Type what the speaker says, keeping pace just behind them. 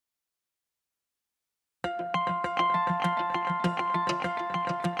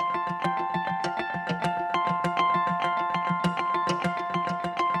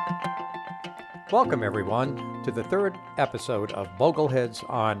Welcome, everyone, to the third episode of Bogleheads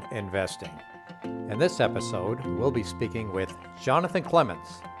on Investing. In this episode, we'll be speaking with Jonathan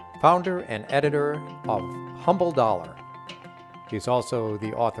Clements, founder and editor of Humble Dollar. He's also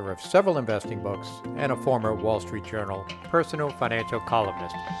the author of several investing books and a former Wall Street Journal personal financial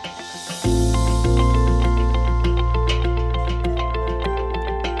columnist.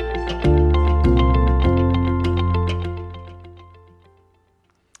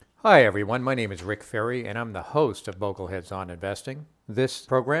 Hi everyone, my name is Rick Ferri and I'm the host of Bogleheads on Investing. This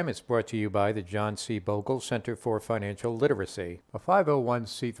program is brought to you by the John C. Bogle Center for Financial Literacy, a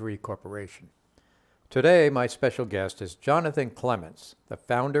 501c3 corporation. Today my special guest is Jonathan Clements, the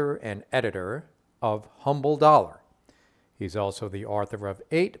founder and editor of Humble Dollar. He's also the author of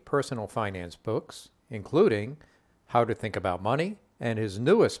 8 personal finance books, including How to Think About Money and his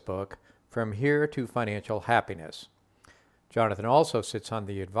newest book, From Here to Financial Happiness. Jonathan also sits on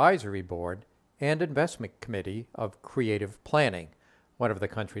the advisory board and investment committee of Creative Planning, one of the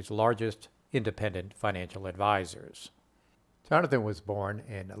country's largest independent financial advisors. Jonathan was born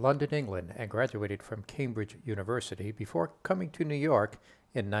in London, England, and graduated from Cambridge University before coming to New York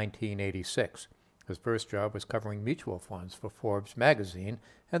in 1986. His first job was covering mutual funds for Forbes magazine,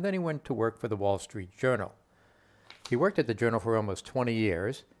 and then he went to work for the Wall Street Journal. He worked at the Journal for almost 20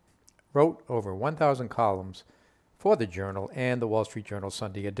 years, wrote over 1,000 columns for the Journal and the Wall Street Journal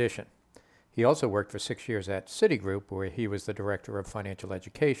Sunday edition. He also worked for 6 years at Citigroup, where he was the Director of Financial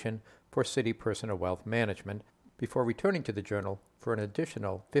Education for Citi Personal Wealth Management, before returning to the Journal for an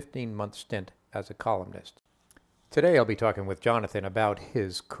additional 15-month stint as a columnist. Today I'll be talking with Jonathan about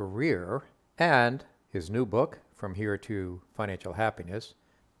his career and his new book, From Here to Financial Happiness,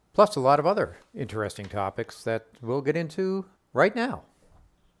 plus a lot of other interesting topics that we'll get into right now.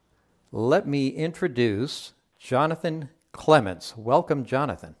 Let me introduce Jonathan Clements. Welcome,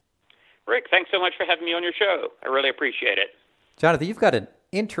 Jonathan. Rick, thanks so much for having me on your show. I really appreciate it. Jonathan, you've got an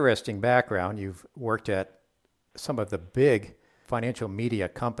interesting background. You've worked at some of the big financial media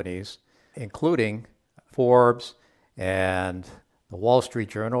companies, including Forbes and the Wall Street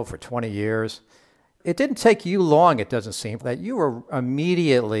Journal for 20 years. It didn't take you long, it doesn't seem, that you were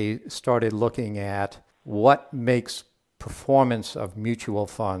immediately started looking at what makes performance of mutual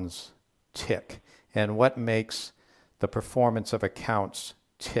funds tick and what makes the performance of accounts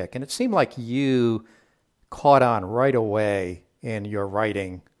tick. And it seemed like you caught on right away in your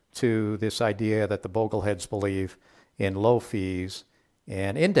writing to this idea that the Bogleheads believe in low fees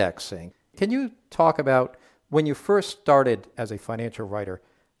and indexing. Can you talk about when you first started as a financial writer,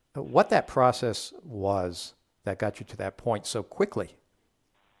 what that process was that got you to that point so quickly?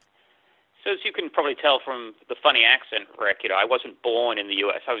 So as you can probably tell from the funny accent, Rick, I wasn't born in the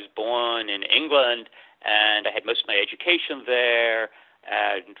U.S. I was born in England, and I had most of my education there.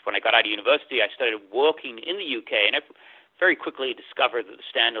 And when I got out of university, I started working in the U.K., and I very quickly discovered that the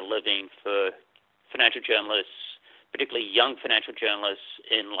standard of living for financial journalists, particularly young financial journalists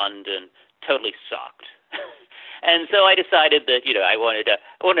in London, totally sucked. And so I decided that, I wanted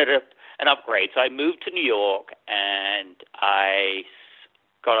an upgrade. So I moved to New York, and I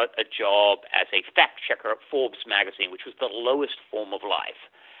got a job as a fact checker at Forbes magazine, which was the lowest form of life.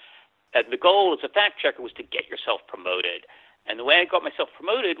 And the goal as a fact checker was to get yourself promoted. And the way I got myself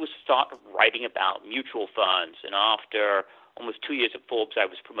promoted was to start writing about mutual funds. And after almost 2 years at Forbes, I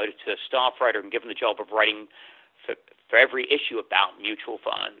was promoted to a staff writer and given the job of writing for every issue about mutual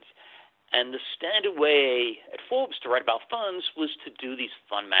funds. And the standard way at Forbes to write about funds was to do these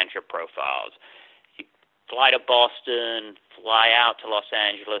fund manager profiles. Fly to Boston, fly out to Los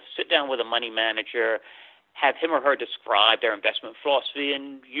Angeles, sit down with a money manager, have him or her describe their investment philosophy,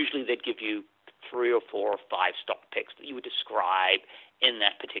 and usually they'd give you 3 or 4 or 5 stock picks that you would describe in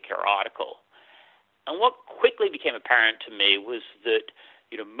that particular article. And what quickly became apparent to me was that,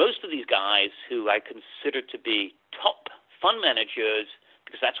 most of these guys who I considered to be top fund managers,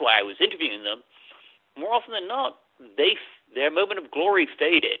 because that's why I was interviewing them, more often than not, their moment of glory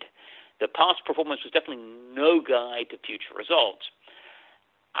faded. The past performance was definitely no guide to future results.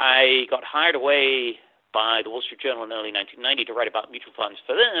 I got hired away by the Wall Street Journal in early 1990 to write about mutual funds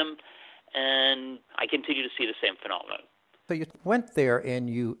for them, and I continue to see the same phenomenon. So you went there and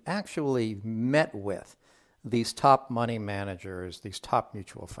you actually met with these top money managers, these top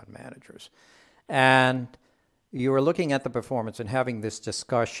mutual fund managers, and you were looking at the performance and having this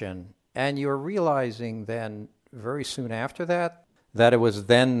discussion, and you were realizing then very soon after that it was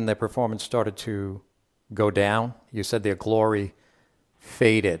then the performance started to go down. You said their glory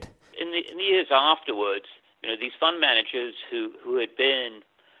faded. In the years afterwards, these fund managers who had been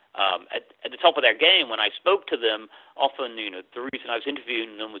at the top of their game. When I spoke to them, often, the reason I was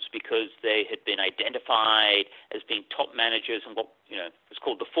interviewing them was because they had been identified as being top managers in what, was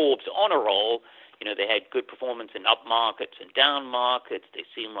called the Forbes honor roll. They had good performance in up markets and down markets. They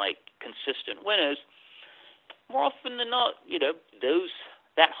seemed like consistent winners. More often than not,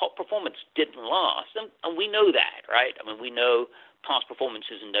 that hot performance didn't last. And we know that, right? I mean, we know past performance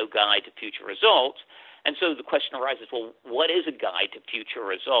is no guide to future results. And so the question arises, well, what is a guide to future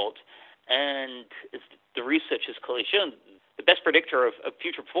results? And as the research has clearly shown, the best predictor of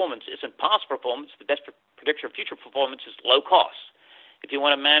future performance isn't past performance. The best predictor of future performance is low cost. If you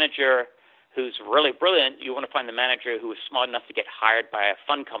want a manager who's really brilliant, you want to find the manager who is smart enough to get hired by a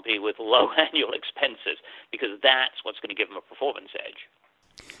fund company with low annual expenses, because that's what's going to give them a performance edge.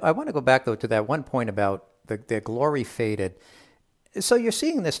 I want to go back, though, to that one point about the glory faded. So you're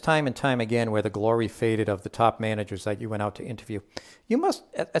seeing this time and time again where the glory faded of the top managers that you went out to interview. You must,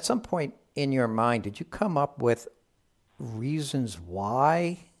 at some point in your mind, did you come up with reasons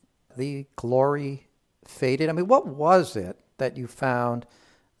why the glory faded? I mean, what was it that you found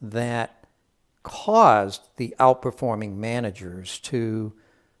that caused the outperforming managers to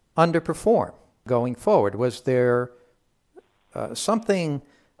underperform going forward? Was there something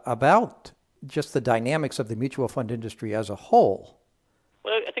about just the dynamics of the mutual fund industry as a whole?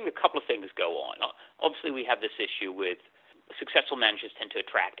 Well, I think a couple of things go on. Obviously, we have this issue with successful managers tend to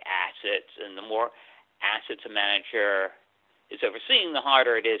attract assets, and the more assets a manager is overseeing, the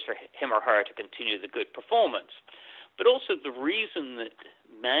harder it is for him or her to continue the good performance. But also the reason that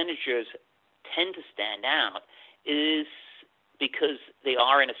managers tend to stand out is because they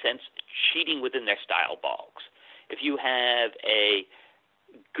are, in a sense, cheating within their style box. If you have a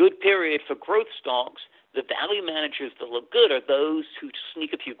good period for growth stocks, the value managers that look good are those who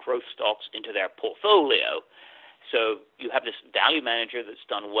sneak a few growth stocks into their portfolio. So you have this value manager that's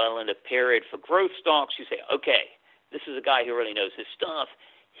done well in a period for growth stocks. You say, okay, this is a guy who really knows his stuff.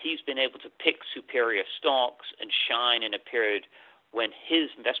 He's been able to pick superior stocks and shine in a period when his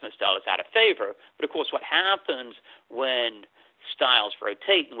investment style is out of favor. But of course, what happens when styles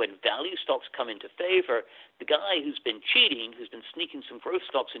rotate and when value stocks come into favor, the guy who's been cheating, who's been sneaking some growth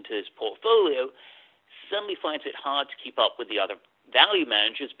stocks into his portfolio, suddenly finds it hard to keep up with the other value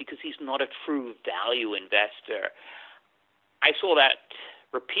managers because he's not a true value investor. I saw that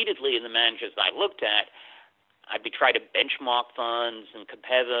repeatedly in the managers I looked at. I'd be trying to benchmark funds and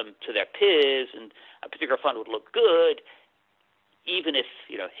compare them to their peers, and a particular fund would look good, even if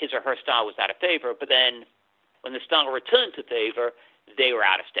his or her style was out of favor. But then when the style returned to favor, they were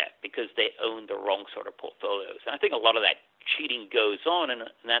out of step because they owned the wrong sort of portfolios. And I think a lot of that cheating goes on, and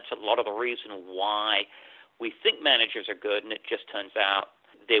that's a lot of the reason why we think managers are good, and it just turns out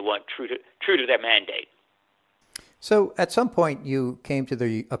they weren't true to their mandate. So at some point you came to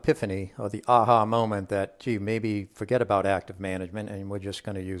the epiphany or the aha moment that, gee, maybe forget about active management and we're just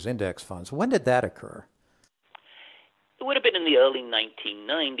going to use index funds. When did that occur? It would have been in the early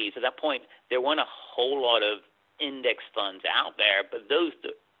 1990s. At that point, there weren't a whole lot of index funds out there, but those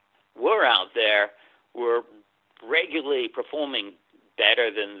that were out there were regularly performing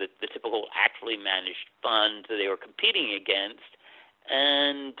better than the typical actively managed fund that they were competing against.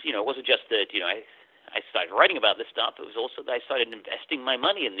 And, it wasn't just that, I started writing about this stuff. It was also that I started investing my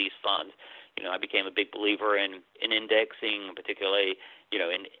money in these funds. I became a big believer in indexing, particularly,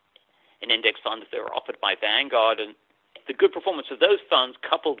 in index funds that were offered by Vanguard. And the good performance of those funds,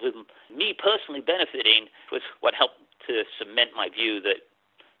 coupled with me personally benefiting, was what helped to cement my view that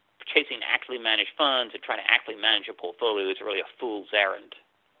chasing actively managed funds and trying to actively manage a portfolio is really a fool's errand.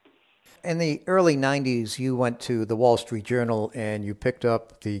 In the early 90s, you went to the Wall Street Journal and you picked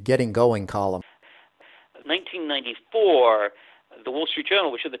up the Getting Going column. 1994, the Wall Street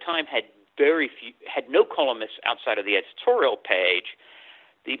Journal, which at the time had no columnists outside of the editorial page,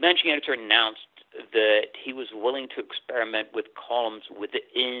 the managing editor announced that he was willing to experiment with columns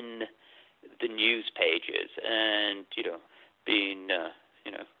within the news pages. And, being,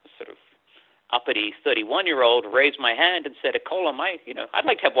 sort of uppity 31-year-old, raised my hand and said, a column, I'd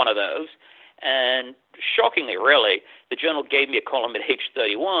like to have one of those. And shockingly, really, the Journal gave me a column at age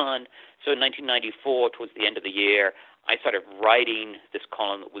 31. So in 1994, towards the end of the year, I started writing this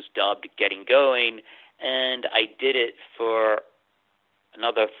column that was dubbed Getting Going, and I did it for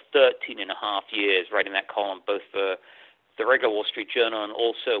another 13 and a half years, writing that column both for the regular Wall Street Journal and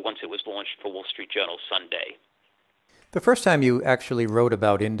also once it was launched for Wall Street Journal Sunday. The first time you actually wrote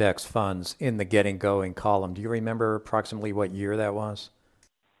about index funds in the Getting Going column, do you remember approximately what year that was?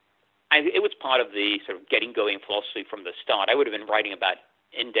 It was part of the sort of Getting Going philosophy from the start. I would have been writing about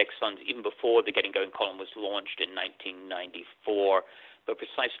index funds even before the Getting Going column was launched in 1994. But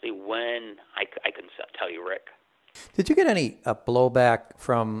precisely when, I couldn't tell you, Rick. Did you get any blowback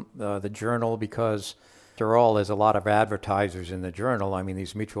from the journal? Because after all, there's a lot of advertisers in the journal. I mean,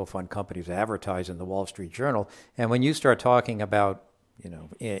 these mutual fund companies advertise in the Wall Street Journal. And when you start talking about,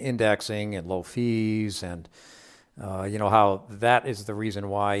 indexing and low fees and, how that is the reason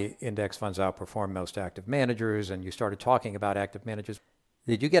why index funds outperform most active managers, and you started talking about active managers,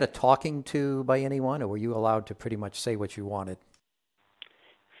 did you get a talking to by anyone, or were you allowed to pretty much say what you wanted?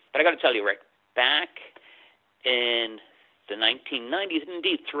 But I got to tell you, Rick, back in the 1990s, and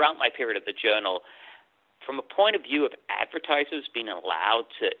indeed throughout my period at the Journal, from a point of view of advertisers being allowed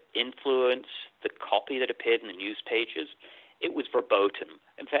to influence the copy that appeared in the news pages, it was verboten.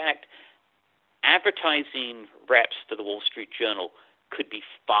 In fact, advertising reps to the Wall Street Journal could be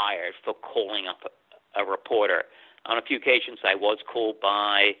fired for calling up a reporter. On a few occasions, I was called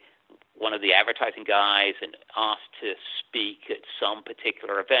by one of the advertising guys and asked to speak at some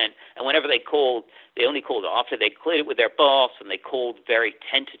particular event. And whenever they called, they only called after they cleared it with their boss, and they called very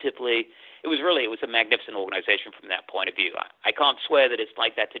tentatively. It was a magnificent organization from that point of view. I can't swear that it's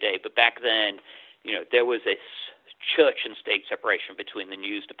like that today, but back then, there was a church and state separation between the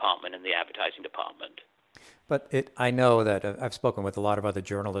news department and the advertising department. But I know that I've spoken with a lot of other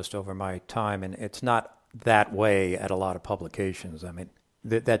journalists over my time, and it's not that way at a lot of publications. I mean,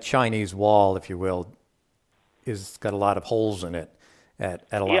 that Chinese wall, if you will, is got a lot of holes in it at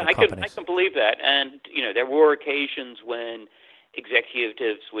a lot of companies. I can believe that. And, there were occasions when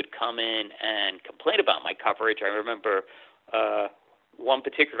executives would come in and complain about my coverage. I remember one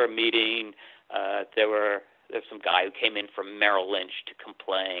particular meeting, there was some guy who came in from Merrill Lynch to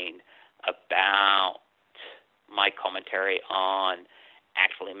complain about my commentary on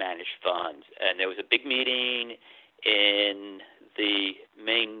actually managed funds. And there was a big meeting in the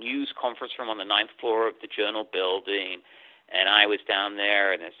main news conference room on the 9th floor of the Journal building, and I was down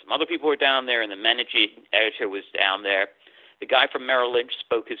there, and some other people were down there, and the managing editor was down there. The guy from Merrill Lynch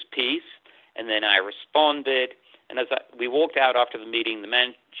spoke his piece, and then I responded, and as we walked out after the meeting, the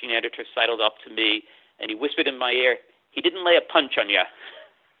managing editor sidled up to me, and he whispered in my ear, "He didn't lay a punch on you."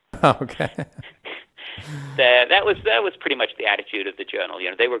 Okay. That was pretty much the attitude of the Journal.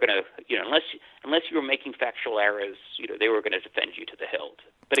 They were going to, unless you were making factual errors, they were going to defend you to the hilt.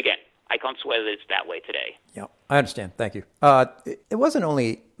 But again, I can't swear that it's that way today. Yeah, I understand. Thank you. It wasn't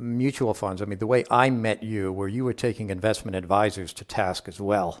only mutual funds. I mean, the way I met you, where you were taking investment advisors to task as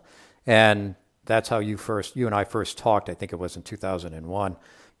well, and that's how you and I first talked. I think it was in 2001,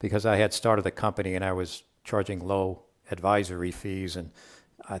 because I had started a company and I was charging low advisory fees, and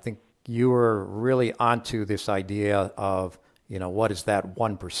I think you were really onto this idea of, what is that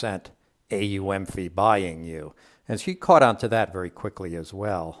 1% AUM fee buying you? And she caught on to that very quickly as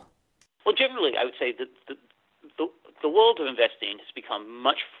well. Well, generally, I would say that the world of investing has become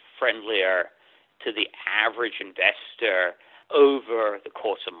much friendlier to the average investor over the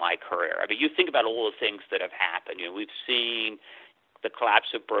course of my career. I mean, you think about all the things that have happened. We've seen the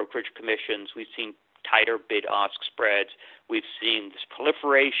collapse of brokerage commissions. We've seen tighter bid-ask spreads. We've seen this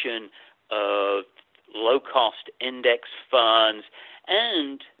proliferation of low-cost index funds,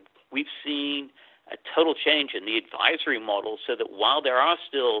 and we've seen a total change in the advisory model, so that while there are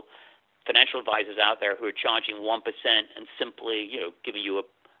still financial advisors out there who are charging 1% and simply, giving you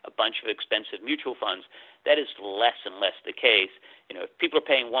a bunch of expensive mutual funds, that is less and less the case. If people are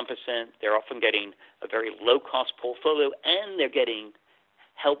paying 1%, they're often getting a very low-cost portfolio, and they're getting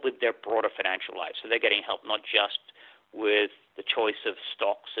help with their broader financial life. So they're getting help not just with the choice of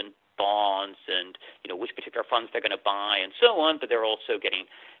stocks and bonds and, which particular funds they're going to buy and so on, but they're also getting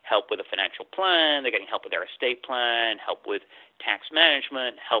help with a financial plan, they're getting help with their estate plan, help with tax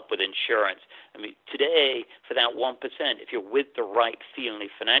management, help with insurance. I mean, today, for that 1%, if you're with the right fee-only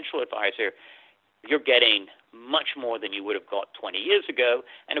financial advisor, you're getting much more than you would have got 20 years ago.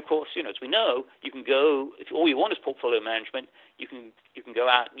 And of course, as we know, you can go, if all you want is portfolio management, you can go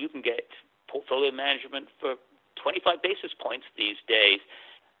out and you can get portfolio management for 25 basis points these days.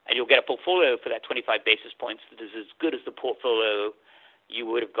 And you'll get a portfolio for that 25 basis points that is as good as the portfolio you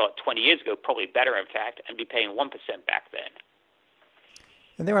would have got 20 years ago, probably better, in fact, and be paying 1% back then.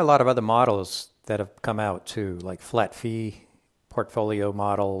 And there are a lot of other models that have come out too, like flat fee portfolio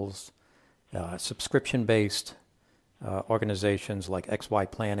models, subscription-based organizations like XY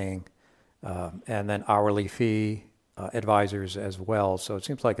Planning, and then hourly fee advisors as well. So it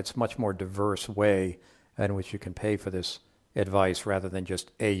seems like it's a much more diverse way in which you can pay for this advice rather than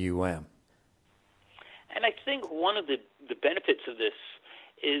just AUM. And I think one of the benefits of this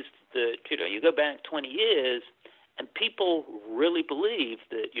is that, you go back 20 years And people really believe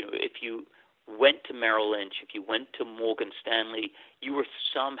that, if you went to Merrill Lynch, if you went to Morgan Stanley, you were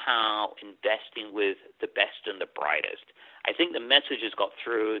somehow investing with the best and the brightest. I think the message has got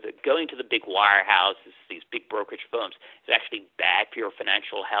through that going to the big wirehouses, these big brokerage firms, is actually bad for your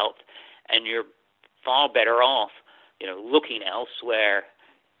financial health, and you're far better off, looking elsewhere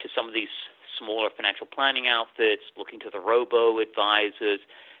to some of these smaller financial planning outfits, looking to the robo-advisors,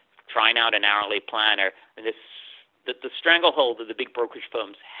 trying out an hourly planner. And the stranglehold that the big brokerage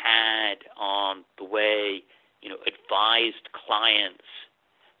firms had on the way, advised clients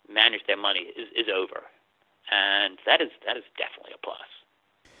manage their money is over. And that is definitely a plus.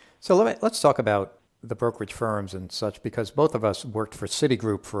 So let's talk about the brokerage firms and such, because both of us worked for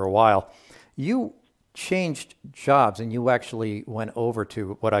Citigroup for a while. You changed jobs and you actually went over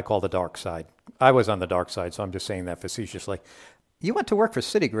to what I call the dark side. I was on the dark side, so I'm just saying that facetiously. You went to work for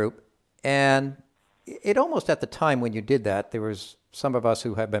Citigroup, and it almost at the time when you did that, there was some of us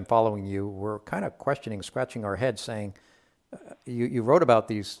who have been following you were kind of questioning, scratching our heads, saying, you wrote about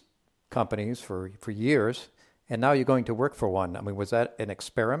these companies for years, and now you're going to work for one. I mean, was that an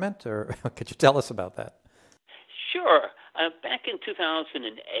experiment, or could you tell us about that? Sure. Back in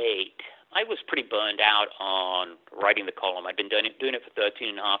 2008, I was pretty burned out on writing the column. I'd been doing it for 13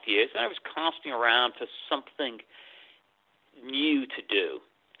 and a half years, and I was casting around for something new to do.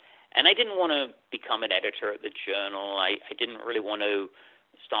 And I didn't want to become an editor at the Journal. I didn't really want to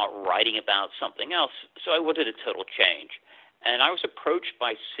start writing about something else, so I wanted a total change. And I was approached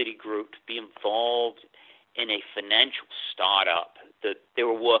by Citigroup to be involved in a financial startup that they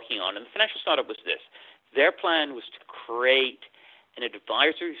were working on. And the financial startup was this. Their plan was to create an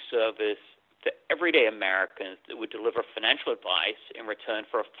advisory service for everyday Americans that would deliver financial advice in return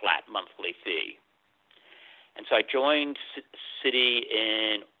for a flat monthly fee. And so I joined Citi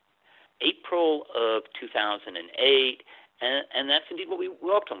in April of 2008, and that's indeed what we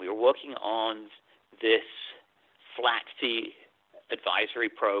worked on. We were working on this flat fee advisory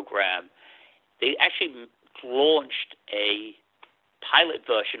program. They actually launched a pilot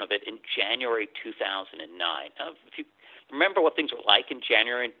version of it in January 2009. Now, if you remember what things were like in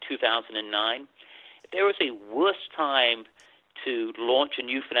January 2009, if there was a worse time to launch a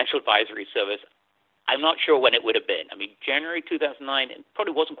new financial advisory service, I'm not sure when it would have been. I mean, January 2009, it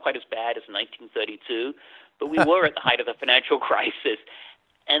probably wasn't quite as bad as 1932, but we were at the height of the financial crisis,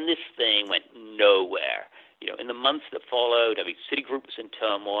 and this thing went nowhere. In the months that followed, Citigroup was in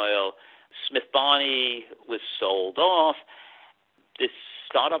turmoil. Smith Barney was sold off. This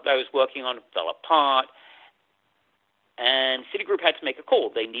startup I was working on fell apart, and Citigroup had to make a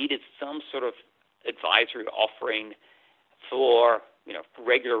call. They needed some sort of advisory offering for,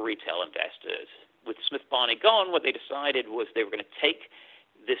 regular retail investors. With Smith Barney gone, what they decided was they were going to take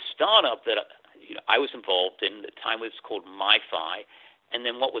this startup that I was involved in. At the time was called F.I.R.E, and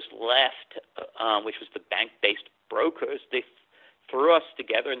then what was left, which was the bank-based brokers, they threw us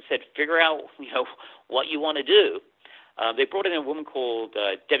together and said, figure out what you want to do. They brought in a woman called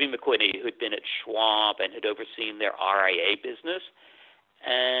Debbie McQuinney, who had been at Schwab and had overseen their RIA business.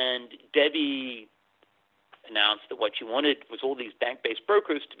 And Debbie announced that what she wanted was all these bank-based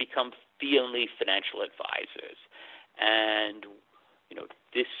brokers to become fee-only financial advisors. And,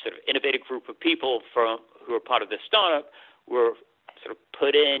 this sort of innovative group of people who were part of this startup were sort of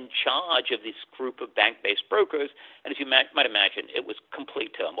put in charge of this group of bank-based brokers. And as you might imagine, it was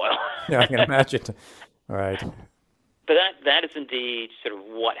complete turmoil. Yeah, I can imagine. All right. But that is indeed sort of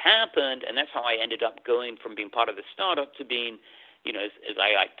what happened, and that's how I ended up going from being part of the startup to being, as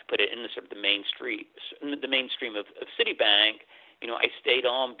I like to put it, in the sort of the mainstream of Citibank. I stayed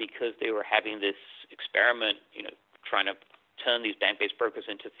on because they were having this experiment, trying to turn these bank-based brokers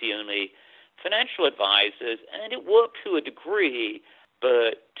into fee-only financial advisors, and it worked to a degree,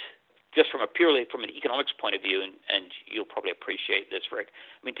 but just from an economics point of view, and you'll probably appreciate this, Rick,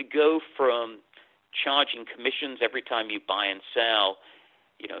 to go from charging commissions every time you buy and sell,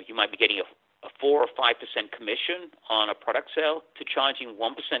 you might be getting a 4 or 5% commission on a product sale, to charging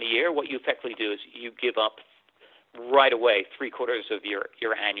 1% a year. What you effectively do is you give up right away 3/4 of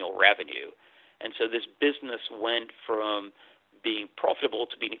your annual revenue. And so this business went from being profitable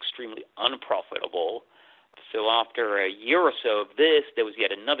to being extremely unprofitable. So after a year or so of this, there was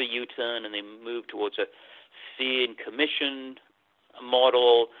yet another U-turn, and they moved towards a fee and commission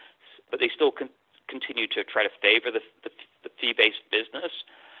model, but they still continue to try to favor the fee-based business.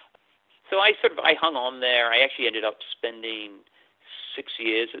 So I hung on there. I actually ended up spending 6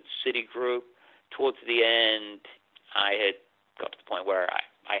 years at Citigroup. Towards the end, I had got to the point where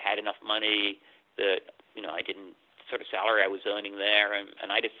I had enough money that I didn't sort of salary I was earning there,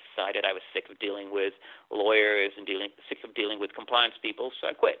 and I decided I was sick of dealing with lawyers and sick of dealing with compliance people, so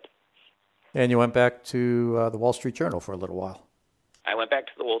I quit. And you went back to the Wall Street Journal for a little while. I went back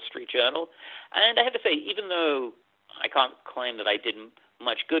to the Wall Street Journal, and I have to say, even though I can't claim that I did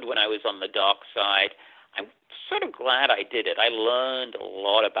much good when I was on the dark side, I'm sort of glad I did it. I learned a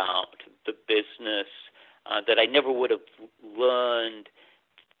lot about the business that I never would have learned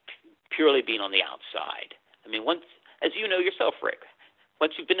purely being on the outside. I mean, once, as you know yourself, Rick,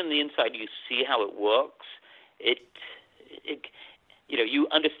 once you've been on the inside, you see how it works. You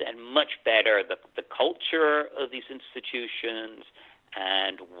understand much better the culture of these institutions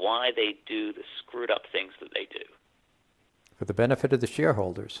and why they do the screwed up things that they do. For the benefit of the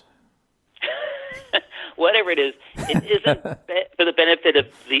shareholders. Whatever it isn't for the benefit of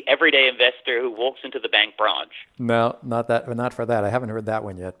the everyday investor who walks into the bank branch. No, not for that. I haven't heard that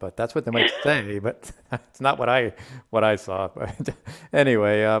one yet, but that's what they might say. But it's not what I saw. But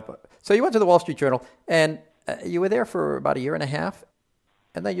anyway, so you went to the Wall Street Journal, and you were there for about a year and a half,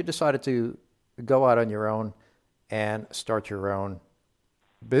 and then you decided to go out on your own and start your own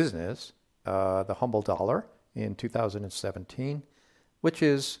business, the Humble Dollar, in 2017, which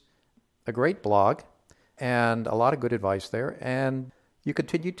is a great blog and a lot of good advice there. And you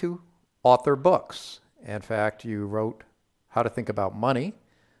continue to author books. In fact, you wrote How to Think About Money,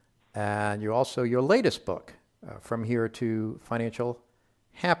 and you also, your latest book, From Here to Financial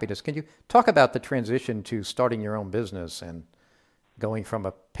Happiness. Can you talk about the transition to starting your own business and going from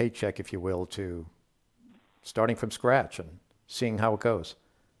a paycheck, if you will, to starting from scratch and seeing how it goes?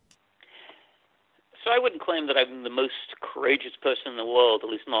 So I wouldn't claim that I'm the most courageous person in the world, at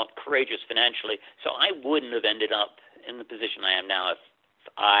least not courageous financially. So I wouldn't have ended up in the position I am now if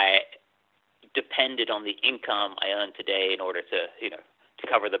I depended on the income I earn today in order to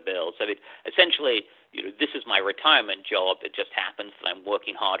cover the bills. I mean, essentially, this is my retirement job. It just happens that I'm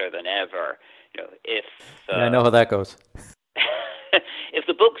working harder than ever. I know how that goes. If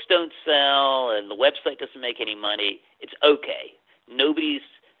the books don't sell and the website doesn't make any money, it's okay. Nobody's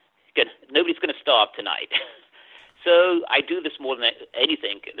going to starve tonight. So I do this more than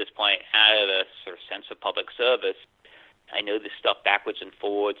anything at this point out of a sort of sense of public service. I know this stuff backwards and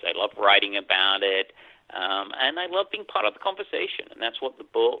forwards. I love writing about it. And I love being part of the conversation. And that's what the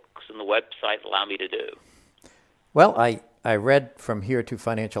books and the website allow me to do. Well, I read From Here to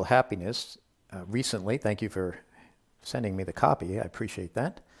Financial Happiness recently. Thank you for sending me the copy. I appreciate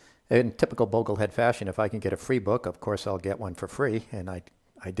that. In typical Boglehead fashion, if I can get a free book, of course I'll get one for free. And I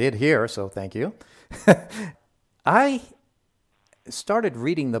did here, so thank you. I started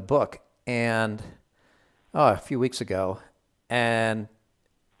reading the book a few weeks ago, and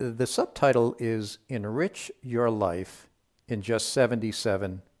the subtitle is Enrich Your Life in Just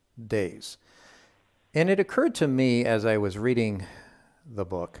 77 Days. And it occurred to me as I was reading the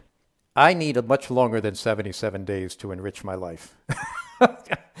book, I need a much longer than 77 days to enrich my life.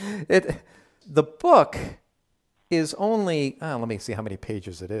 The book is only, let me see how many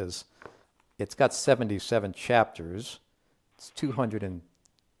pages it is. It's got 77 chapters. It's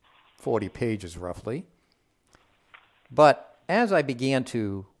 240 pages roughly. But as I began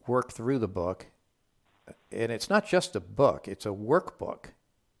to work through the book, and it's not just a book, it's a workbook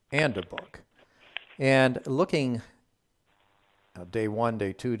and a book. And looking day 1,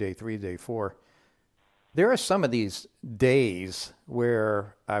 day 2, day 3, day 4, there are some of these days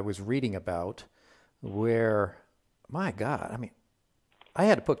where I was reading about where, my God, I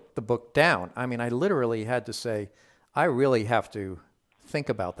had to put the book down. I literally had to say, I really have to think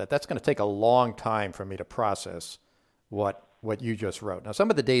about that. That's going to take a long time for me to process what you just wrote. Now, some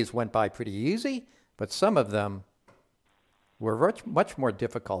of the days went by pretty easy, but some of them were much more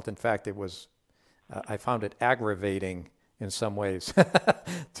difficult. In fact, I found it aggravating in some ways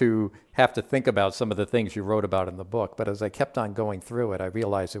to have to think about some of the things you wrote about in the book. But as I kept on going through it, I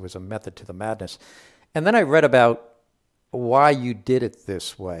realized there was a method to the madness. And then I read about why you did it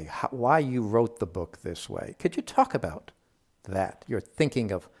this way, why you wrote the book this way. Could you talk about that, your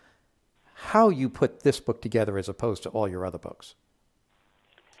thinking of how you put this book together as opposed to all your other books?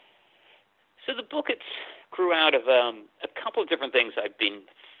 So the book, grew out of a couple of different things I've been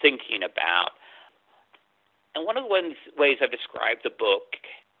thinking about. And one of the ways I've described the book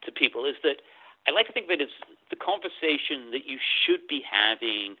to people is that I like to think that it's the conversation that you should be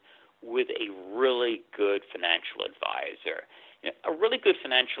having with a really good financial advisor. A really good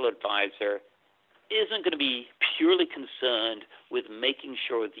financial advisor isn't going to be purely concerned with making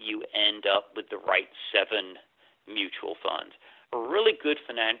sure that you end up with the right 7 mutual funds. A really good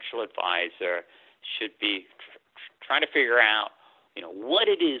financial advisor should be trying to figure out what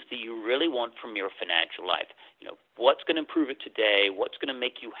it is that you really want from your financial life. What's going to improve it today? What's going to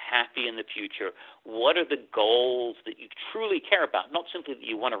make you happy in the future? What are the goals that you truly care about? Not simply that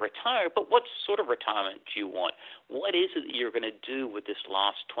you want to retire, but what sort of retirement do you want? What is it that you're going to do with this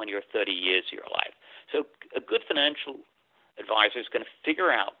last 20 or 30 years of your life? So a good financial advisor is going to figure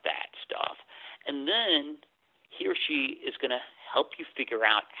out that stuff, and then he or she is going to help you figure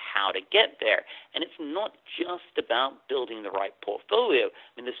out how to get there. And it's not just about building the right portfolio.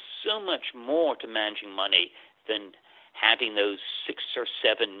 There's so much more to managing money than having those 6 or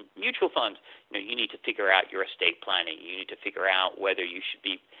 7 mutual funds. You need to figure out your estate planning. You need to figure out whether you should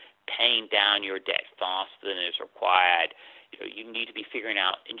be paying down your debt faster than is required. You need to be figuring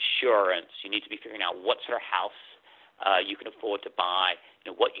out insurance. You need to be figuring out what sort of house you can afford to buy,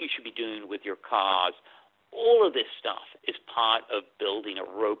 what you should be doing with your cars. All of this stuff is part of building a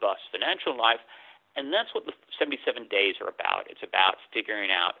robust financial life, and that's what the 77 days are about. It's about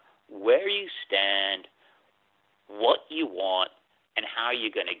figuring out where you stand, what you want, and how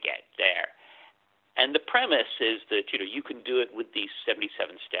you're going to get there. And the premise is that you can do it with these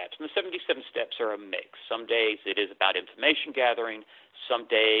 77 steps. And the 77 steps are a mix. Some days it is about information gathering. Some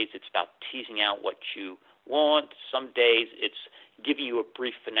days it's about teasing out what you want. Some days it's giving you a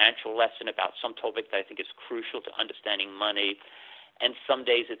brief financial lesson about some topic that I think is crucial to understanding money. And some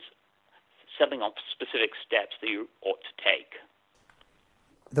days it's setting up specific steps that you ought to take.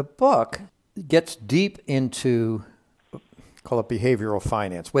 The book gets deep into, call it behavioral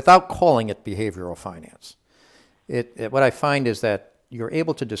finance, without calling it behavioral finance. What I find is that you're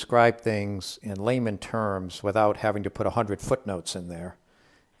able to describe things in layman terms without having to put 100 footnotes in there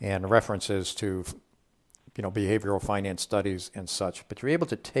and references to behavioral finance studies and such, but you're able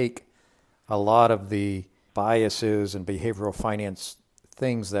to take a lot of the biases and behavioral finance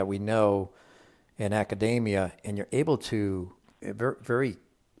things that we know in academia, and you're able to very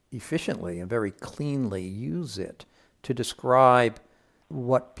efficiently and very cleanly use it to describe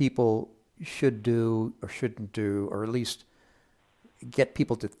what people should do or shouldn't do, or at least get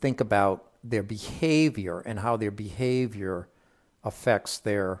people to think about their behavior and how their behavior affects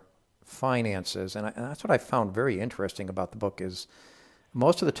their finances. And that's what I found very interesting about the book is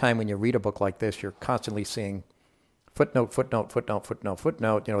most of the time when you read a book like this, you're constantly seeing footnote, footnote, footnote, footnote,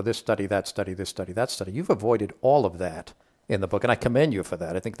 footnote, this study, that study, this study, that study. You've avoided all of that in the book, and I commend you for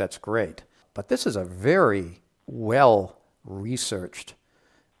that. I think that's great. But this is a very well-researched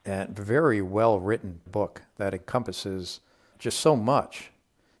and very well-written book that encompasses just so much.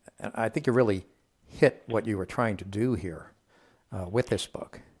 And I think you really hit what you were trying to do here with this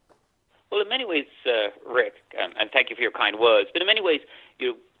book. Well, in many ways, Rick, and thank you for your kind words, but in many ways,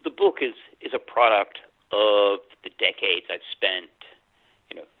 the book is a product of the decades I've spent,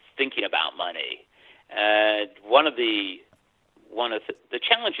 thinking about money. And one of the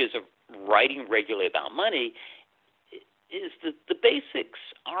challenges of writing regularly about money is that the basics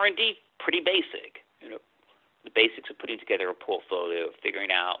are indeed pretty basic. The basics of putting together a portfolio,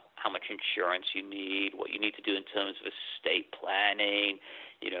 figuring out how much insurance you need, what you need to do in terms of estate planning,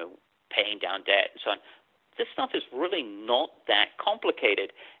 paying down debt and so on. This stuff is really not that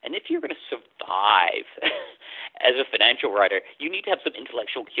complicated. And if you're going to survive as a financial writer, you need to have some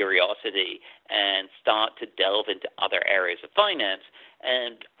intellectual curiosity and start to delve into other areas of finance.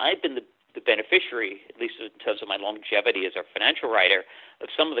 And I've been the beneficiary, at least in terms of my longevity as a financial writer,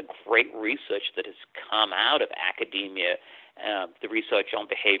 of some of the great research that has come out of academia, the research on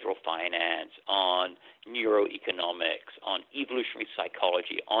behavioral finance, on neuroeconomics, on evolutionary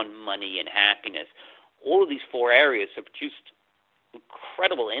psychology, on money and happiness. All of these 4 areas have produced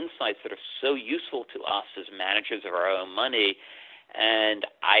incredible insights that are so useful to us as managers of our own money. And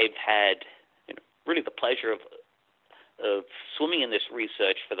I've had really the pleasure of swimming in this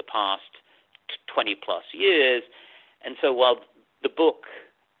research for the past 20 plus years. And so while the book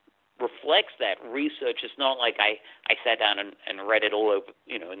reflects that research, it's not like I sat down and read it all over,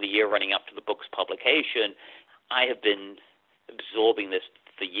 in the year running up to the book's publication. I have been absorbing this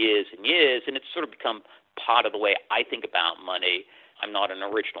for years and years, and it's sort of become part of the way I think about money. I'm not an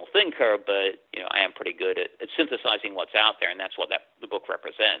original thinker, but I am pretty good at synthesizing what's out there, and that's what the book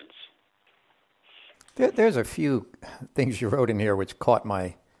represents. There's a few things you wrote in here which caught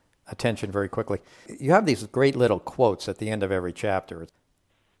my attention very quickly. You have these great little quotes at the end of every chapter,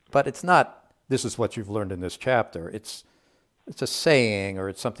 but it's not, this is what you've learned in this chapter. It's a saying, or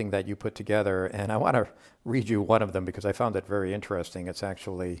it's something that you put together, and I want to read you one of them because I found it very interesting. It's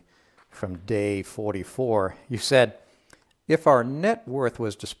actually from day 44. You said, "If our net worth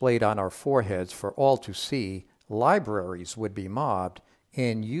was displayed on our foreheads for all to see, libraries would be mobbed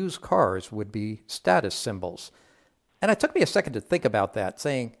and used cars would be status symbols." And it took me a second to think about that,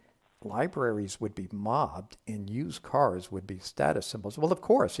 saying libraries would be mobbed and used cars would be status symbols. Well, of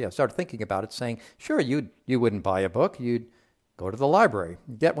course, yeah. I started thinking about it, saying, sure, you wouldn't buy a book. You'd go to the library,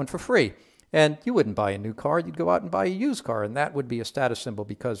 get one for free. And you wouldn't buy a new car. You'd go out and buy a used car. And that would be a status symbol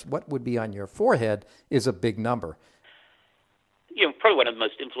because what would be on your forehead is a big number. Probably one of the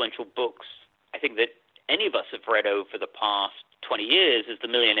most influential books I think that any of us have read over the past 20 years is The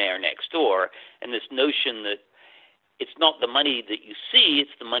Millionaire Next Door. And this notion that it's not the money that you see,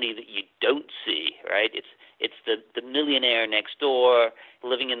 it's the money that you don't see, right? It's the millionaire next door,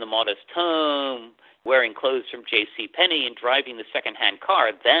 living in the modest home, wearing clothes from J.C. Penney and driving the second-hand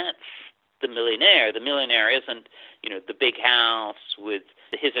car. That's the millionaire. The millionaire isn't, the big house with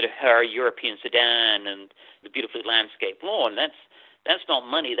his or her European sedan and the beautifully landscaped lawn. That's not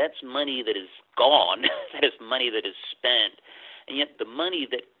money. That's money that is gone. That is money that is spent. And yet the money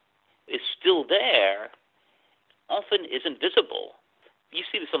that is still there often isn't visible. You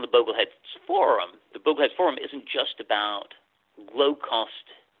see this on the Bogleheads forum. The Bogleheads forum isn't just about low-cost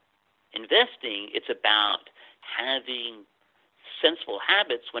investing. It's about having sensible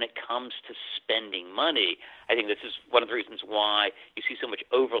habits when it comes to spending money. I think this is one of the reasons why you see so much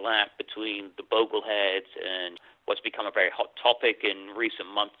overlap between the Bogleheads and what's become a very hot topic in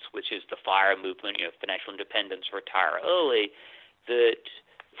recent months, which is the F.I.R.E movement, financial independence, retire early, that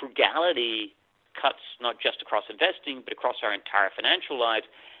frugality cuts not just across investing, but across our entire financial lives.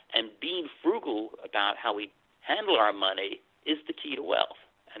 And being frugal about how we handle our money is the key to wealth.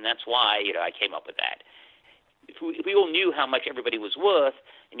 And that's why, I came up with that. If we all knew how much everybody was worth,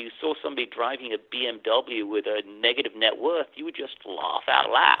 and you saw somebody driving a BMW with a negative net worth, you would just laugh out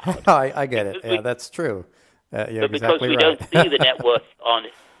loud. I get it. Yeah, that's true. You're but because exactly we right. don't see the net worth on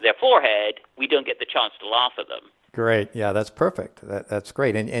their forehead, we don't get the chance to laugh at them. Great. Yeah, that's perfect. That's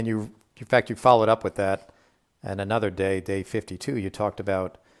great. And you, in fact, you followed up with that. And another day, day 52, you talked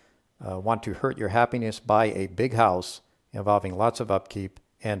about want to hurt your happiness, buy a big house involving lots of upkeep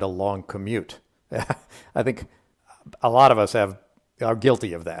and a long commute. I think a lot of us are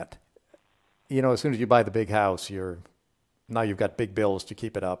guilty of that. As soon as you buy the big house, now you've got big bills to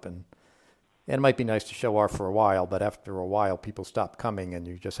keep it up. And it might be nice to show off for a while, but after a while, people stop coming and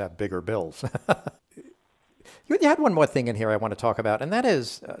you just have bigger bills. You had one more thing in here I want to talk about, and that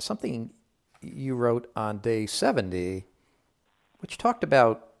is something you wrote on day 70, which talked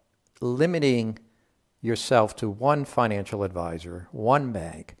about limiting yourself to one financial advisor, one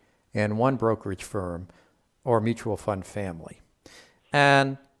bank, and one brokerage firm or mutual fund family.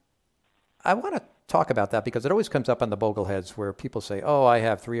 And I want to talk about that because it always comes up on the Bogleheads where people say, oh, I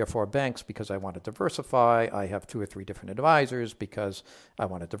have 3 or 4 banks because I want to diversify. I have 2 or 3 different advisors because I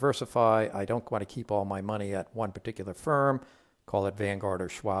want to diversify. I don't want to keep all my money at one particular firm, call it Vanguard or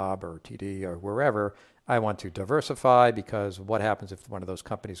Schwab or TD or wherever. I want to diversify because what happens if one of those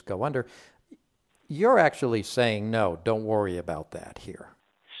companies go under? You're actually saying, no, don't worry about that here.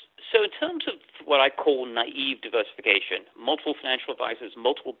 So in terms of what I call naive diversification, multiple financial advisors,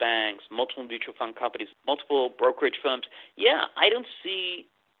 multiple banks, multiple mutual fund companies, multiple brokerage firms, I don't see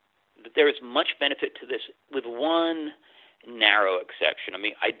that there is much benefit to this with one narrow exception.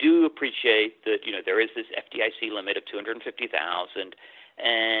 I do appreciate that, there is this FDIC limit of $250,000,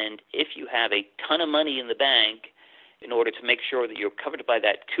 and if you have a ton of money in the bank, in order to make sure that you're covered by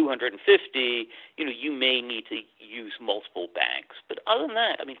that 250, you may need to use multiple banks. But other than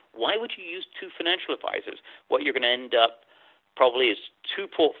that, why would you use 2 financial advisors? What you're going to end up probably is 2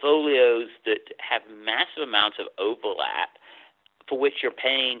 portfolios that have massive amounts of overlap for which you're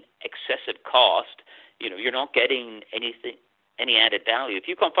paying excessive cost. You're not getting any added value. If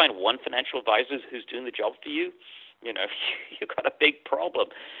you can't find one financial advisor who's doing the job for you, you've got a big problem.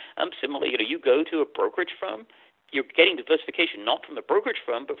 Similarly, you go to a brokerage firm, you're getting diversification not from the brokerage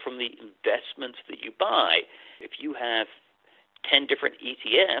firm, but from the investments that you buy. If you have 10 different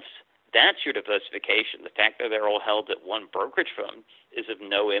ETFs, that's your diversification. The fact that they're all held at one brokerage firm is of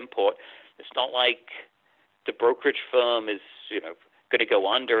no import. It's not like the brokerage firm is, going to go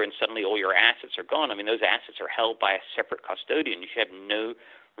under and suddenly all your assets are gone. Those assets are held by a separate custodian. You should have no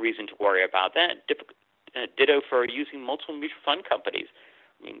reason to worry about that. Ditto for using multiple mutual fund companies.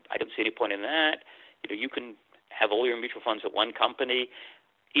 I don't see any point in that. You can have all your mutual funds at one company.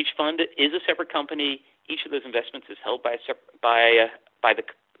 Each fund is a separate company. Each of those investments is held by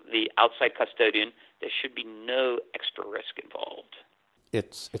the outside custodian. There should be no extra risk involved.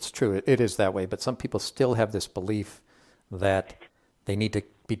 It's true. It is that way. But some people still have this belief that they need to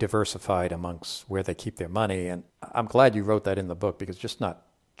be diversified amongst where they keep their money. And I'm glad you wrote that in the book because it's just not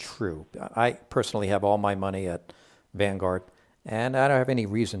true. I personally have all my money at Vanguard, and I don't have any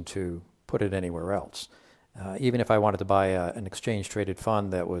reason to put it anywhere else. Even if I wanted to buy an exchange-traded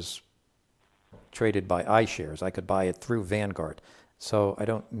fund that was traded by iShares, I could buy it through Vanguard. So I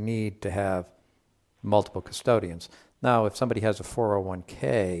don't need to have multiple custodians. Now, if somebody has a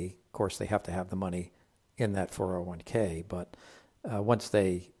 401k, of course, they have to have the money in that 401k, but once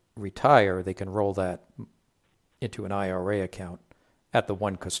they retire, they can roll that into an IRA account at the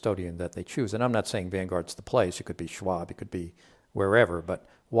one custodian that they choose. And I'm not saying Vanguard's the place. It could be Schwab. It could be wherever. But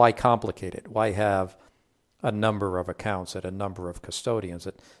why complicate it? Why have a number of accounts at a number of custodians?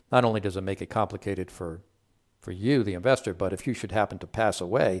 It not only does it make it complicated for you, the investor, but if you should happen to pass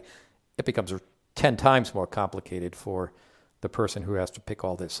away, it becomes 10 times more complicated for the person who has to pick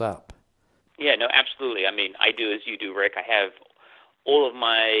all this up. Yeah, no, absolutely. I mean, I do as you do, Rick. I have all of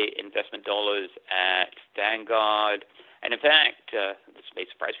my investment dollars at Vanguard. And in fact, this may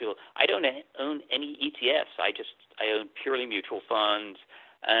surprise people, I don't own any ETFs. I own purely mutual funds.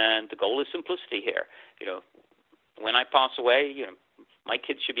 And the goal is simplicity here. When I pass away, my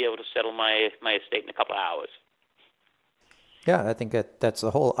kids should be able to settle my estate in a couple of hours. Yeah, I think that's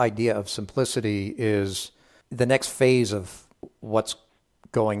the whole idea of simplicity is the next phase of what's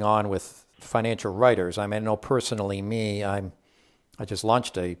going on with financial writers. I mean, I know personally I just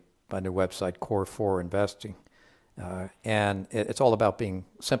launched a new website, Core 4 Investing, and it's all about being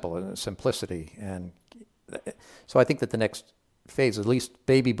simple and simplicity. And so I think that the next phase, at least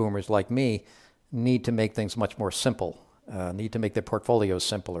baby boomers like me, need to make things much more simple, need to make their portfolios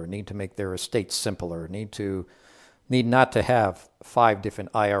simpler, need to make their estates simpler, need not to have 5 different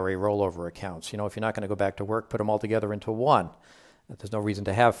IRA rollover accounts. If you're not going to go back to work, put them all together into one. There's no reason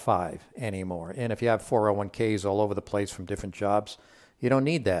to have 5 anymore. And if you have 401ks all over the place from different jobs, you don't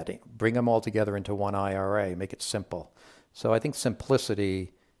need that. Bring them all together into one IRA, make it simple. So I think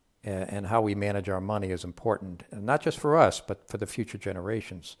simplicity and how we manage our money is important, and not just for us, but for the future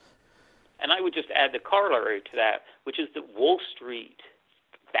generations. And I would just add the corollary to that, which is that Wall Street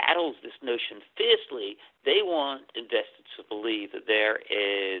battles this notion fiercely. They want investors to believe that there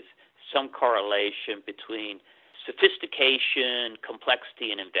is some correlation between sophistication, complexity,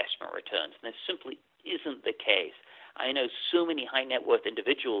 and investment returns. And this simply isn't the case. I know so many high net worth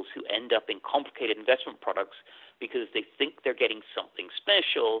individuals who end up in complicated investment products because they think they're getting something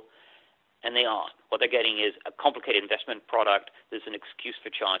special, and they aren't. What they're getting is a complicated investment product. There's an excuse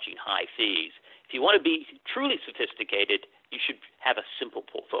for charging high fees. If you want to be truly sophisticated, you should have a simple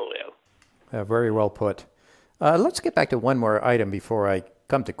portfolio. Very well put. Let's get back to one more item before I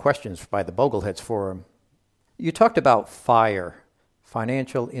come to questions by the Bogleheads Forum. You talked about FIRE,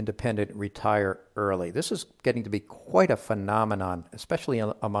 Financial Independent Retire Early. This is getting to be quite a phenomenon, especially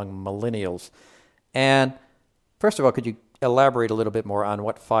among millennials. And first of all, could you elaborate a little bit more on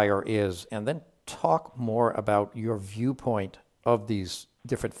what FIRE is, and then talk more about your viewpoint of these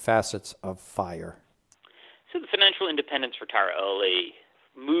different facets of FIRE? So the Financial Independence Retire Early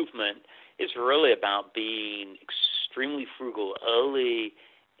movement is really about being extremely frugal early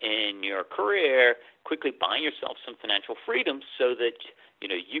in your career, quickly buying yourself some financial freedom so that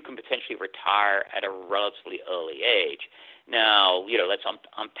you can potentially retire at a relatively early age. Now, let's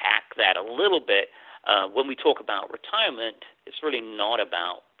unpack that a little bit. When we talk about retirement, it's really not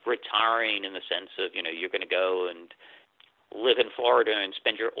about retiring in the sense of you're going to go and live in Florida and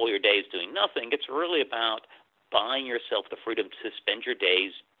spend all your days doing nothing. It's really about buying yourself the freedom to spend your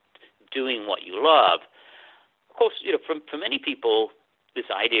days doing what you love. Of course, for many people, this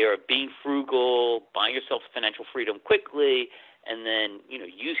idea of being frugal, buying yourself financial freedom quickly, and then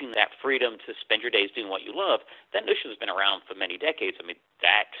using that freedom to spend your days doing what you love, that notion has been around for many decades. I mean,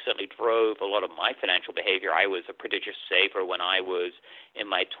 that certainly drove a lot of my financial behavior. I was a prodigious saver when I was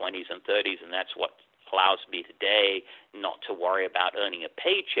in my 20s and 30s, and that's what allows me today not to worry about earning a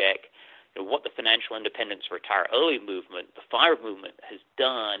paycheck. What the Financial Independence Retire Early movement, the FIRE movement, has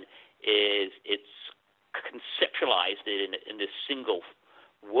done is it's conceptualized it in this single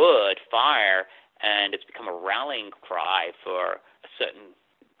word, FIRE, and it's become a rallying cry for a certain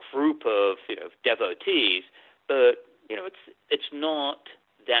group of devotees. But it's not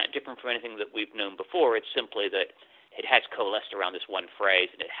that different from anything that we've known before. It's simply that it has coalesced around this one phrase,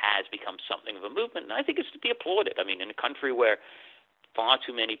 and it has become something of a movement. And I think it's to be applauded. I mean, in a country where far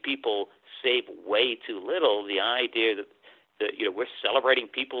too many people save way too little, the idea that we're celebrating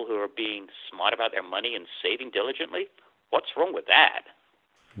people who are being smart about their money and saving diligently, what's wrong with that?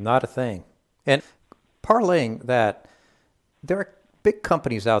 Not a thing. And parlaying that, there are big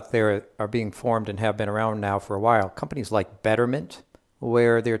companies out there are being formed and have been around now for a while. Companies like Betterment,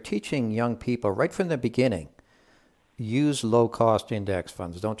 where they're teaching young people right from the beginning, use low-cost index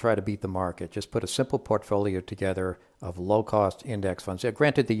funds. Don't try to beat the market. Just put a simple portfolio together of low-cost index funds. Yeah,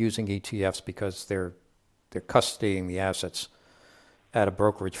 granted, they're using ETFs because they're they're custodying the assets at a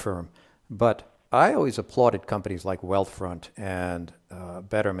brokerage firm. But I always applauded companies like Wealthfront and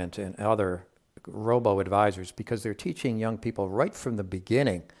Betterment and other robo-advisors because they're teaching young people right from the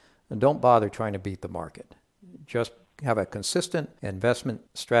beginning, and don't bother trying to beat the market. Just have a consistent investment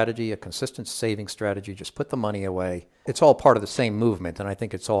strategy, a consistent saving strategy. Just put the money away. It's all part of the same movement, and I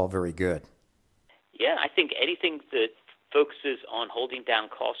think it's all very good. Yeah, I think anything that focuses on holding down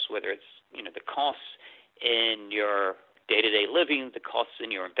costs, whether it's the costs in your day-to-day living, the costs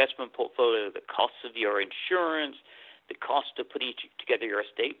in your investment portfolio, the costs of your insurance, the cost of putting together your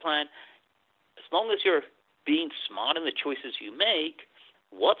estate plan, as long as you're being smart in the choices you make,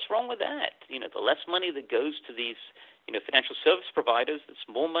 what's wrong with that? The less money that goes to these financial service providers, there's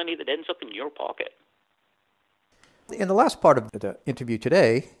more money that ends up in your pocket. In the last part of the interview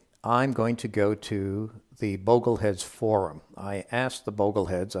today, I'm going to go to the Bogleheads forum. I asked the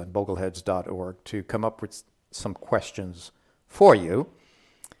Bogleheads on bogleheads.org to come up with some questions for you.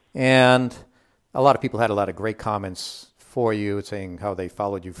 And a lot of people had a lot of great comments for you, saying how they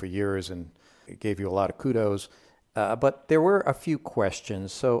followed you for years and gave you a lot of kudos. But there were a few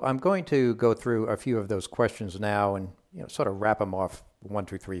questions, so I'm going to go through a few of those questions now and sort of wrap them off 1,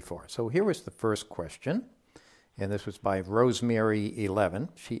 2, 3, 4. So here was the first question, and this was by Rosemary11.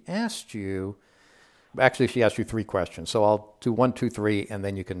 She asked you 3 questions, so I'll do 1, 2, 3, and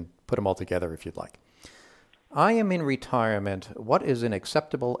then you can put them all together if you'd like. I am in retirement. What is an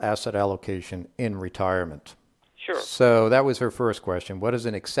acceptable asset allocation in retirement? Sure. So that was her first question. What is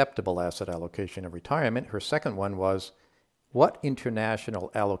an acceptable asset allocation in retirement? Her second one was, what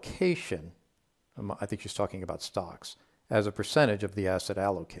international allocation, I think she's talking about stocks, as a percentage of the asset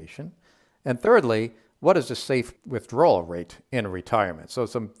allocation? And thirdly, what is a safe withdrawal rate in retirement? So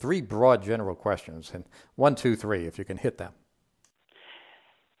some 3 broad general questions, and 1, 2, 3, if you can hit them.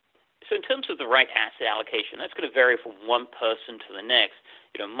 So in terms of the right asset allocation, that's going to vary from one person to the next.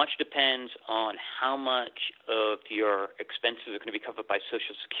 Much depends on how much of your expenses are going to be covered by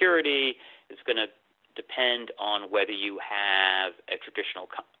Social Security. It's going to depend on whether you have a traditional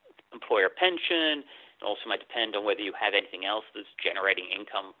employer pension. It also might depend on whether you have anything else that's generating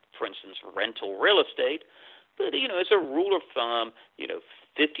income, for instance, rental real estate. But, as a rule of thumb, 50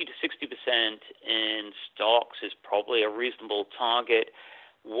 to 60% in stocks is probably a reasonable target.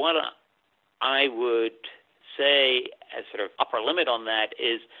 What I would say as sort of upper limit on that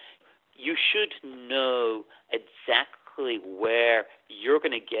is you should know exactly where you're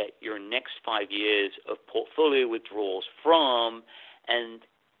going to get your next 5 years of portfolio withdrawals from, and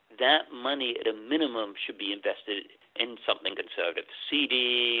that money at a minimum should be invested in something conservative,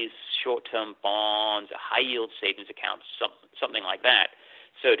 CDs, short-term bonds, a high-yield savings account, something like that.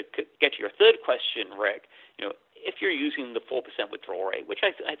 So to get to your third question, Rick, if you're using the 4% withdrawal rate, which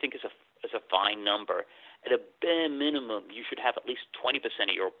I think is a fine number, at a bare minimum, you should have at least 20%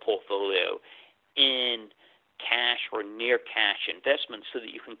 of your portfolio in cash or near cash investments so that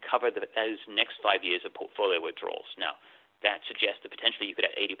you can cover those next 5 years of portfolio withdrawals. Now, that suggests that potentially you could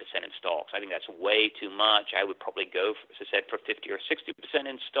have 80% in stocks. I think that's way too much. I would probably go, as I said, for 50 or 60%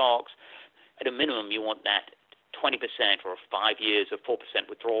 in stocks. At a minimum, you want that 20% or 5 years of 4%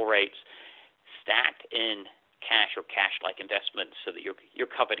 withdrawal rates stacked in cash or cash-like investments so that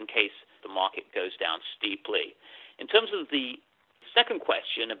you're covered in case the market goes down steeply. In terms of the second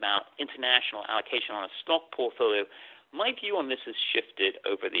question about international allocation on a stock portfolio, my view on this has shifted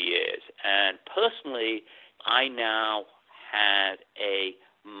over the years. And personally, I now have a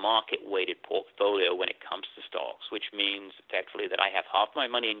market-weighted portfolio when it comes to stocks, which means effectively that I have half my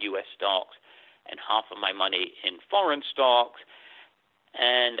money in U.S. stocks and half of my money in foreign stocks.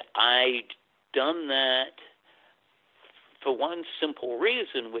 And I've done that for one simple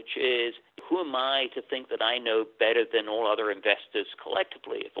reason, which is, who am I to think that I know better than all other investors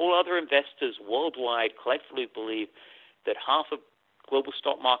collectively? If all other investors worldwide collectively believe that half of global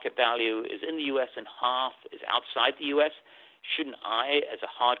stock market value is in the U.S. and half is outside the U.S., shouldn't I, as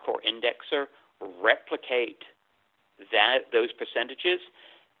a hardcore indexer, replicate those percentages?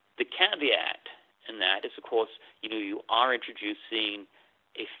 The caveat in that is, of course, you are introducing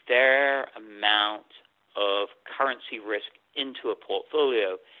a fair amount of currency risk into a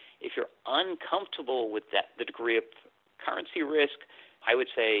portfolio. If you're uncomfortable with the degree of currency risk, I would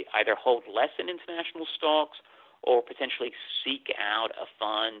say either hold less in international stocks or potentially seek out a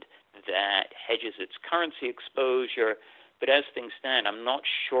fund that hedges its currency exposure. But as things stand, I'm not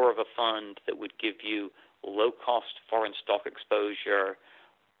sure of a fund that would give you low-cost foreign stock exposure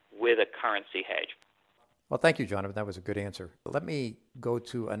with a currency hedge. Well, thank you, Jonathan. That was a good answer. Let me go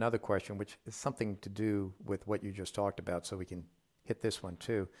to another question, which is something to do with what you just talked about, so we can hit this one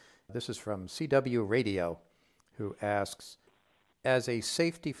too. This is from CW Radio, who asks, as a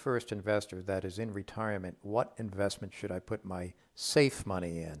safety first investor that is in retirement, what investment should I put my safe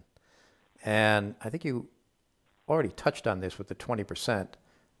money in? And I think you already touched on this with the 20%,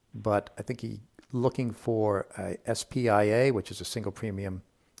 but I think he's looking for a SPIA, which is a single premium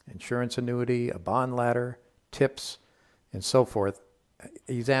insurance annuity, a bond ladder, tips, and so forth.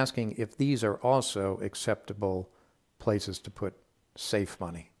 He's asking if these are also acceptable places to put safe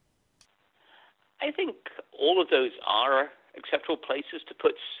money. I think all of those are acceptable places to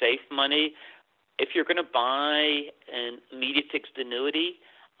put safe money. If you're going to buy an immediate fixed annuity,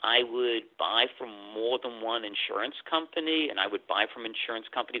 I would buy from more than one insurance company, and I would buy from insurance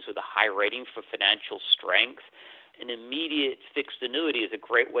companies with a high rating for financial strength. An immediate fixed annuity is a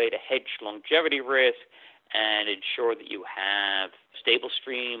great way to hedge longevity risk and ensure that you have a stable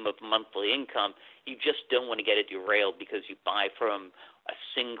stream of monthly income. You just don't want to get it derailed because you buy from a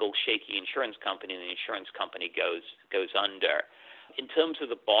single shaky insurance company and the insurance company goes under. In terms of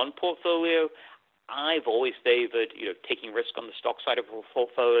the bond portfolio, I've always favored, taking risk on the stock side of a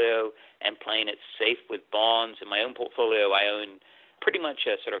portfolio and playing it safe with bonds. In my own portfolio, I own pretty much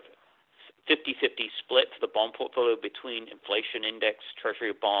a sort of 50-50 split for the bond portfolio between inflation index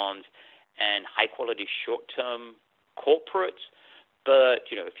treasury bonds and high-quality short-term corporates. But,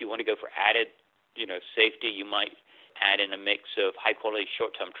 if you want to go for added, safety, you might add in a mix of high-quality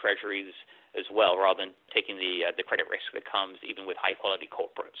short-term treasuries as well, rather than taking the credit risk that comes even with high-quality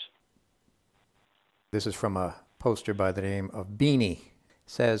corporates. This is from a poster by the name of Beanie. It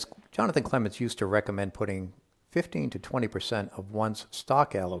says, Jonathan Clements used to recommend putting 15 to 20% of one's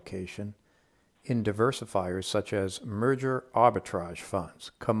stock allocation in diversifiers such as merger arbitrage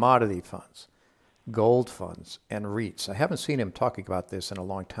funds, commodity funds, gold funds, and REITs. I haven't seen him talking about this in a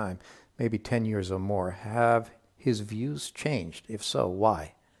long time, maybe 10 years or more. Have his views changed? If so,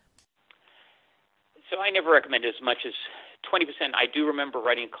 why? So I never recommend as much as 20%. I do remember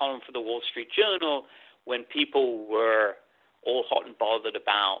writing a column for the Wall Street Journal when people were all hot and bothered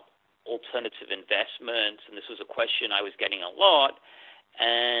about alternative investments, and this was a question I was getting a lot.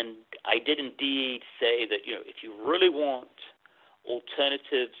 And I did indeed say that, if you really want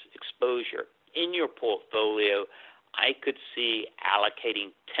alternatives exposure in your portfolio, I could see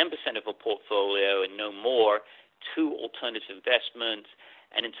allocating 10% of a portfolio and no more to alternative investments.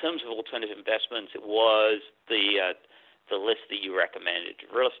 And in terms of alternative investments, it was the list that you recommended: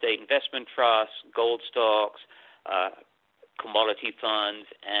 real estate investment trusts, gold stocks, commodity funds,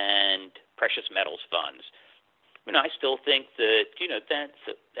 and precious metals funds. I still think that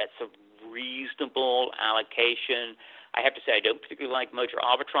that's a reasonable allocation. I have to say I don't particularly like merger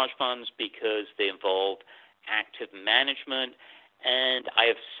arbitrage funds because they involve active management, and I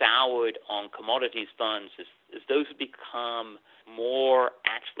have soured on commodities funds as those have become more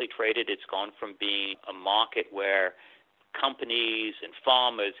actively traded. It's gone from being a market where companies and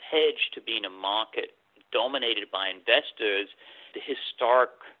farmers hedge to being a market dominated by investors. The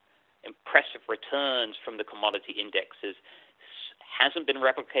historic impressive returns from the commodity indexes hasn't been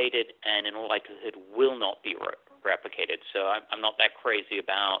replicated and in all likelihood will not be replicated. So I'm not that crazy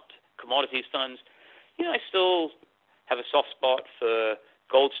about commodities funds. I still have a soft spot for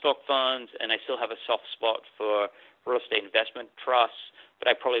gold stock funds, and I still have a soft spot for real estate investment trusts, but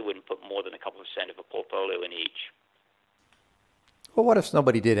I probably wouldn't put more than a couple % of a portfolio in each. Well, what if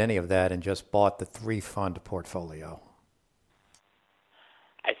nobody did any of that and just bought the 3-fund portfolio?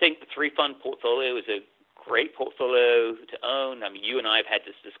 I think the 3-fund portfolio is a great portfolio to own. I mean, you and I have had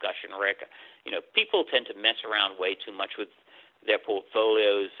this discussion, Rick. People tend to mess around way too much with their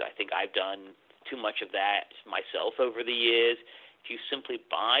portfolios. I think I've done too much of that myself over the years. If you simply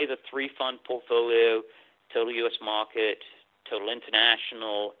buy the 3-fund portfolio, total U.S. market, total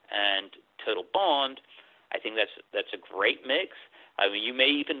international, and total bond, I think that's a great mix. I mean, you may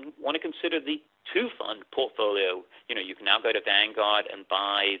even want to consider the 2-fund portfolio. You can now go to Vanguard and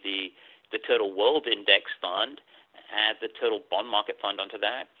buy the total world index fund, add the total bond market fund onto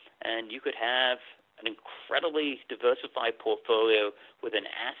that, and you could have an incredibly diversified portfolio with an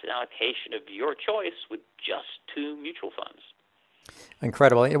asset allocation of your choice with just 2 mutual funds.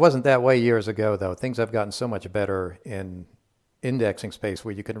 Incredible. It wasn't that way years ago, though. Things have gotten so much better in indexing space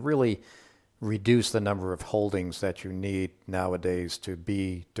where you can really reduce the number of holdings that you need nowadays to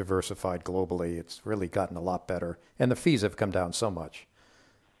be diversified globally. It's really gotten a lot better, and the fees have come down so much.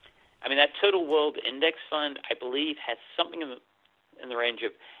 I mean, that total world index fund, I believe, has something in the range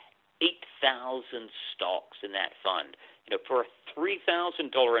of 8,000 stocks in that fund. For a $3,000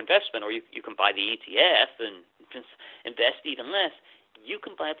 investment, or you can buy the ETF and just invest even less, you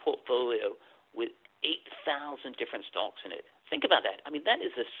can buy a portfolio with 8,000 different stocks in it Think about that. I mean, that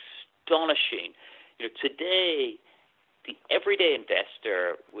is astonishing. Today, the everyday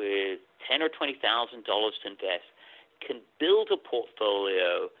investor with $10,000 or $20,000 to invest can build a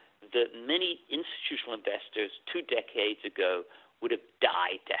portfolio that many institutional investors 2 decades ago would have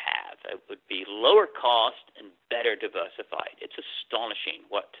died to have. It would be lower cost and better diversified. It's astonishing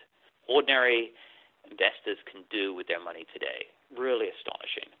what ordinary investors can do with their money today. Really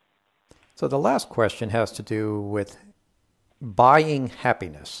astonishing. So the last question has to do with buying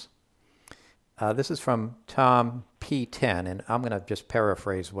happiness. This is from Tom P10, and I'm going to just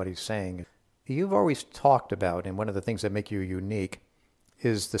paraphrase what he's saying. You've always talked about, and one of the things that make you unique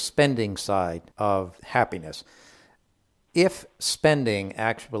is the spending side of happiness. If spending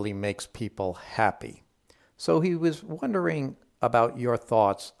actually makes people happy. So he was wondering about your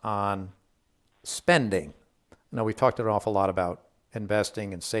thoughts on spending. Now, we've talked an awful lot about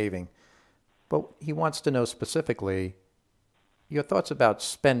investing and saving, but he wants to know specifically your thoughts about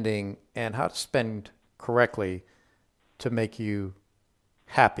spending and how to spend correctly to make you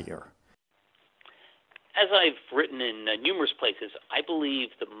happier. As I've written in numerous places, I believe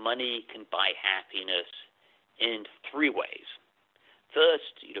that money can buy happiness in 3 ways.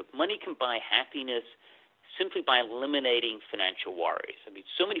 First, money can buy happiness simply by eliminating financial worries. I mean,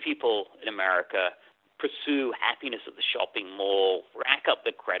 so many people in America pursue happiness at the shopping mall, rack up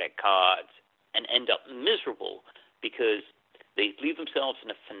the credit cards, and end up miserable because they leave themselves in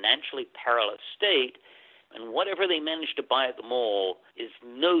a financially perilous state, and whatever they manage to buy at the mall is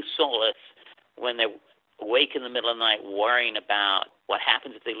no solace when they're awake in the middle of the night worrying about what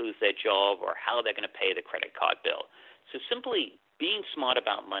happens if they lose their job or how they're going to pay the credit card bill. So simply being smart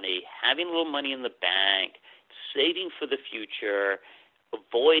about money, having a little money in the bank, saving for the future,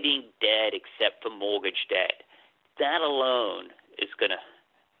 avoiding debt except for mortgage debt, that alone is going to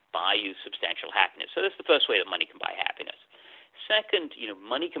buy you substantial happiness. So that's the first way that money can buy happiness. Second,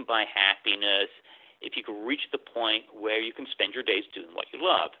 money can buy happiness if you can reach the point where you can spend your days doing what you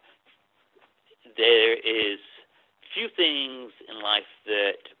love. There is few things in life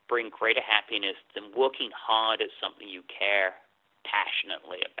that bring greater happiness than working hard at something you care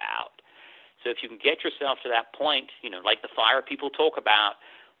passionately about. So if you can get yourself to that point, like the F.I.R.E people talk about,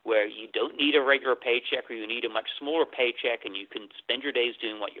 where you don't need a regular paycheck or you need a much smaller paycheck and you can spend your days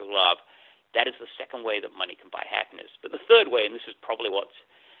doing what you love, that is the second way that money can buy happiness. But the third way, and this is probably what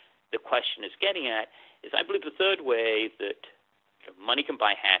the question is getting at, is I believe the third way that money can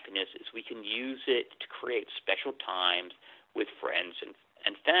buy happiness is we can use it to create special times with friends and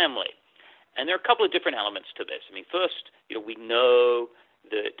family. And there are a couple of different elements to this. I mean, first, we know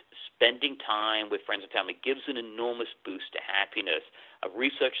that spending time with friends and family gives an enormous boost to happiness.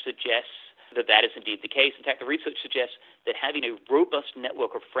 Research suggests that that is indeed the case. In fact, the research suggests that having a robust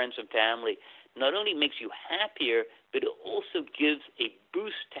network of friends and family not only makes you happier, but it also gives a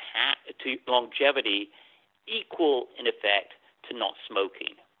boost to longevity equal, in effect, to not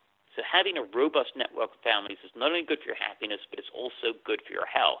smoking. So having a robust network of families is not only good for your happiness, but it's also good for your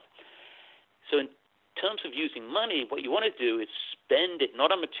health. So in terms of using money, what you want to do is spend it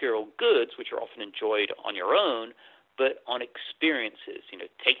not on material goods, which are often enjoyed on your own, but on experiences,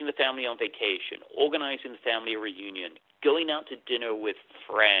 taking the family on vacation, organizing the family reunion, going out to dinner with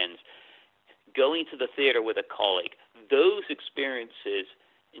friends, going to the theater with a colleague. Those experiences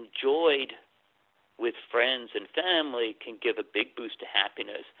enjoyed with friends and family can give a big boost to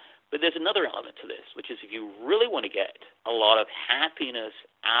happiness. But there's another element to this, which is if you really want to get a lot of happiness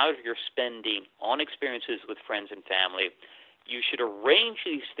out of your spending on experiences with friends and family, you should arrange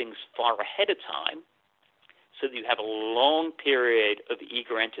these things far ahead of time so that you have a long period of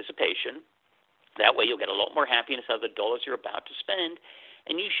eager anticipation. That way you'll get a lot more happiness out of the dollars you're about to spend.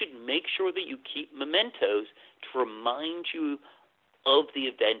 And you should make sure that you keep mementos to remind you of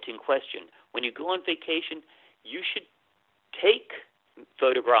the event in question. When you go on vacation, you should take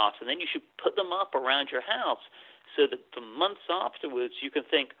photographs and then you should put them up around your house so that for months afterwards you can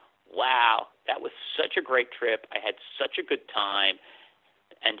think, wow, that was such a great trip. I had such a good time.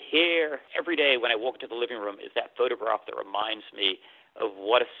 And here, every day when I walk into the living room is that photograph that reminds me of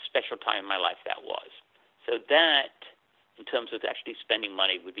what a special time in my life that was. So that, in terms of actually spending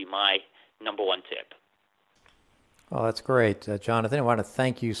money, would be my number one tip. Well, that's great. Jonathan, I want to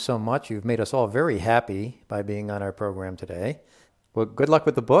thank you so much. You've made us all very happy by being on our program today. Well, good luck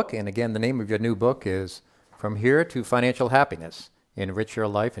with the book. And again, the name of your new book is From Here to Financial Happiness. Enrich Your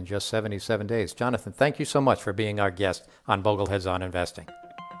Life in Just 77 Days. Jonathan, thank you so much for being our guest on Bogleheads on Investing.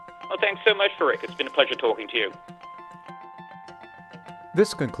 Well, thanks so much, Rick. It's been a pleasure talking to you.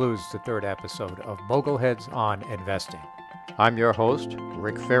 This concludes the third episode of Bogleheads on Investing. I'm your host,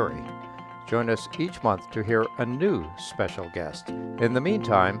 Rick Ferri. Join us each month to hear a new special guest. In the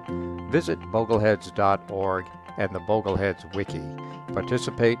meantime, visit bogleheads.org and the Bogleheads wiki.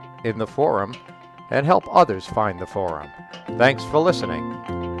 Participate in the forum and help others find the forum. Thanks for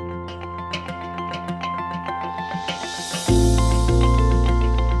listening.